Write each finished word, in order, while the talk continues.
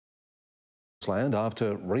Queensland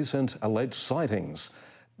after recent alleged sightings.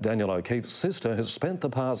 Daniel O'Keefe's sister has spent the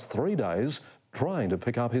past 3 days trying to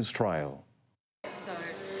pick up his trail.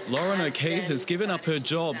 Loren O'Keefe has given up her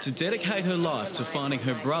job to dedicate her life to finding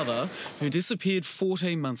her brother, who disappeared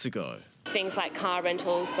 14 months ago. Things like car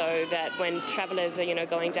rentals, so that when travellers are,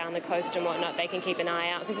 going down the coast and whatnot, they can keep an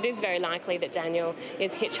eye out, because it is very likely that Daniel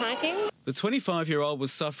is hitchhiking. The 25-year-old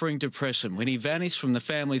was suffering depression when he vanished from the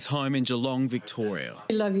family's home in Geelong, Victoria.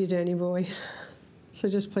 I love you, Danny boy. So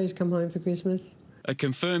just please come home for Christmas. A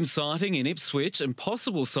confirmed sighting in Ipswich and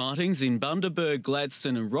possible sightings in Bundaberg,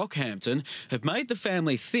 Gladstone and Rockhampton have made the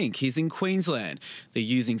family think he's in Queensland. They're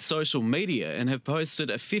using social media and have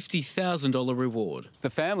posted a $50,000 reward.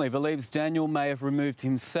 The family believes Daniel may have removed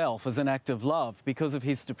himself as an act of love because of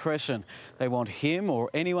his depression. They want him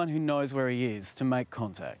or anyone who knows where he is to make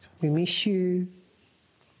contact. We miss you.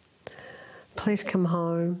 Please come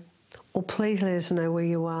home, or please let us know where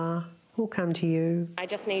you are. We'll come to you. I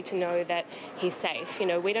just need to know that he's safe.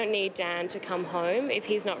 We don't need Dan to come home if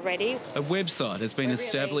he's not ready. A website has been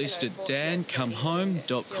established at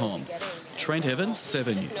dancomehome.com. Trent Evans,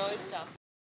 7 News.